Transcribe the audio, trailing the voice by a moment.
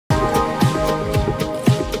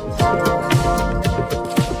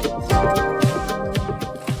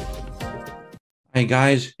Hey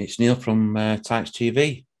guys, it's Neil from Tykes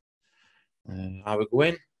TV. How we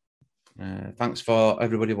going? Thanks for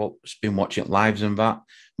everybody what's been watching lives and that.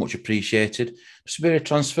 Much appreciated. Just a bit of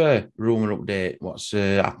transfer rumour update. What's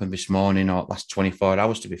happened this morning or last 24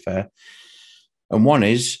 hours, to be fair. And one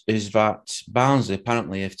is that Barnsley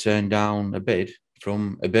apparently have turned down a bid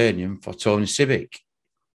from Hibernian for Tony Civic.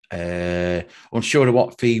 Unsure of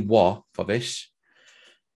what fee was for this,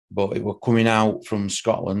 but it were coming out from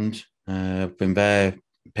Scotland, in their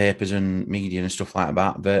papers and media and stuff like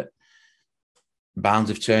that Barnes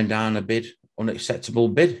have turned down a bid, unacceptable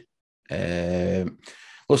bid.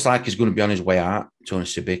 Looks like he's going to be on his way out, Tony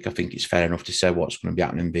Civic. I think it's fair enough to say what's going to be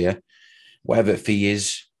happening there. Whatever the fee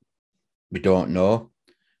is, we don't know.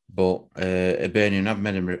 But Hibernian have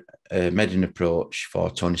made an approach for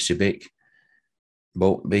Tony Civic,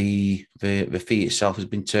 but the fee itself has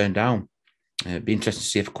been turned down. It'd be interesting to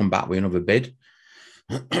see if I come back with another bid.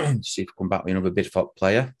 See if I come back with another bid for a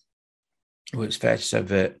player. Well, it's fair to say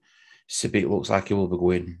that Civic looks like he will be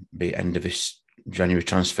going the end of this January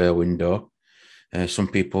transfer window. Some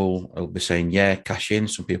people will be saying, yeah, cash in.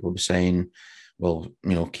 Some people will be saying, well,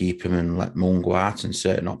 keep him and let Moon go out and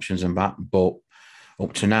certain options and that. But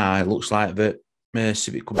up to now, it looks like that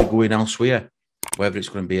Civic could be going elsewhere. Whether it's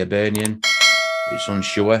going to be Hibernian, it's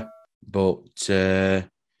unsure. But it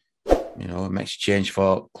makes a change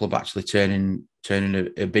for club actually turning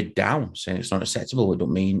a bid down, saying it's not acceptable. It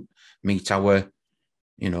don't meet our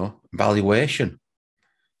valuation.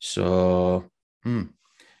 So it's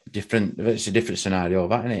a different scenario,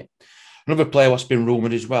 that, isn't it? Another player what's been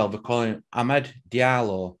rumoured as well, they're calling Amad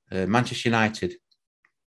Diallo, Manchester United.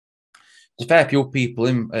 There's fair few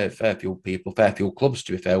clubs,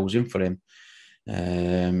 to be fair, who's in for him.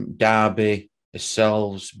 Derby,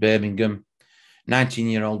 ourselves, Birmingham.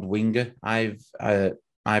 19-year-old winger,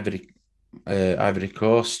 Ivory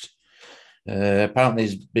Coast. Apparently,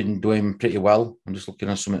 he's been doing pretty well. I'm just looking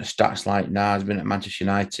at some of the stats like now. He's been at Manchester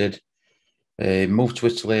United. Moved to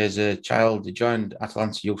Italy as a child. He joined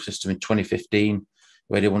Atalanta youth system in 2015,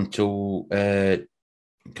 where he won two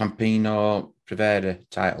Campino Primavera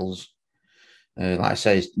titles. Like I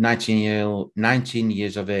say, he's 19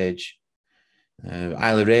 years of age.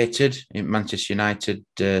 Highly rated in Manchester United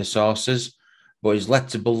sources, but he's led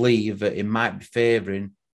to believe that he might be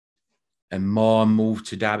favouring a more move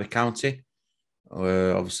to Derby County.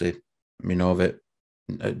 Obviously, we know that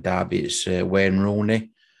at Derby it's Wayne Rooney.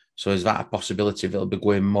 So is that a possibility that he'll be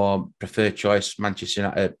going more preferred choice Manchester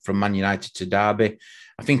United, from Man United to Derby?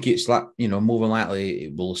 I think it's like, more than likely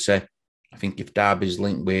it will say. I think if Derby's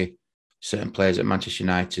linked with certain players at Manchester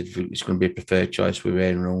United, it's going to be a preferred choice with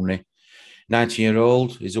Wayne Rooney.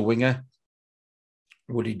 19-year-old, he's a winger.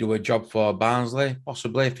 Would he do a job for Barnsley?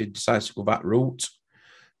 Possibly, if he decides to go that route.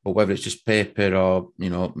 But whether it's just paper or,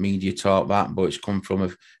 media talk, but it's come from a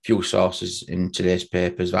few sources in today's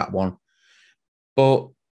papers, that one. But,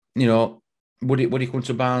 would he come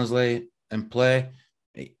to Barnsley and play?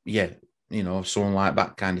 Yeah, someone like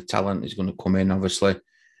that kind of talent is going to come in, obviously.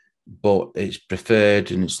 But it's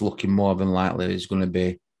preferred and it's looking more than likely he's going to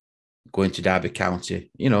be going to Derby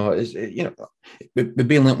County. We're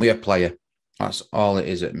being linked with a player. That's all it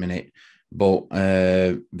is at the minute. But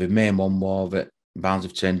the main one was that Barnes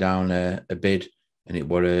have turned down a bid, and it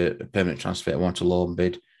were a permanent transfer. It wasn't a loan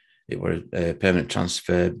bid. It were a permanent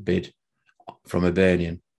transfer bid from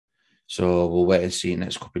Hibernian. So we'll wait and see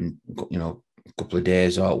next couple of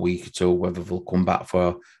days or a week or two whether they'll come back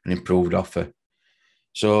for an improved offer.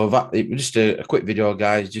 So that it was just a quick video,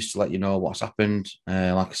 guys, just to let you know what's happened.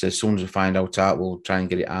 Like I said, as soon as we find out, we'll try and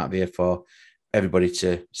get it out there for everybody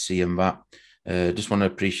to see and that. Just want to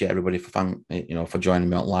appreciate everybody for joining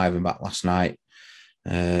me on live and back last night.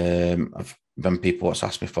 I've been people that's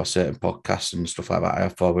asked me for certain podcasts and stuff like that. I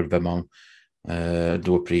have forwarded them on. I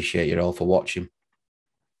do appreciate you all for watching.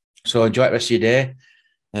 So enjoy the rest of your day.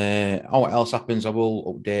 What else happens, I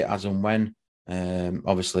will update as and when.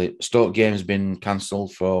 Obviously, Stoke game has been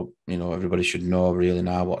cancelled for, everybody should know really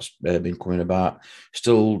now what's been coming about.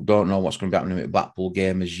 Still don't know what's going to be happening with Blackpool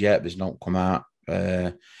game as yet. There's not come out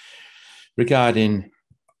regarding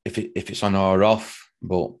if it's on or off.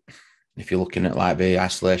 But if you're looking at like the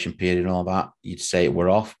isolation period and all that, you'd say it were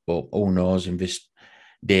off. But who knows in this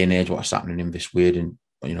day and age what's happening in this weird and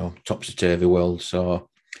topsy-turvy world. So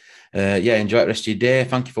enjoy the rest of your day.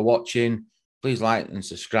 Thank you for watching. Please like and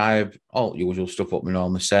subscribe. All usual stuff what we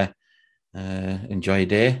normally say. Enjoy your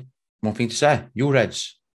day. One thing to say, you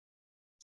Reds.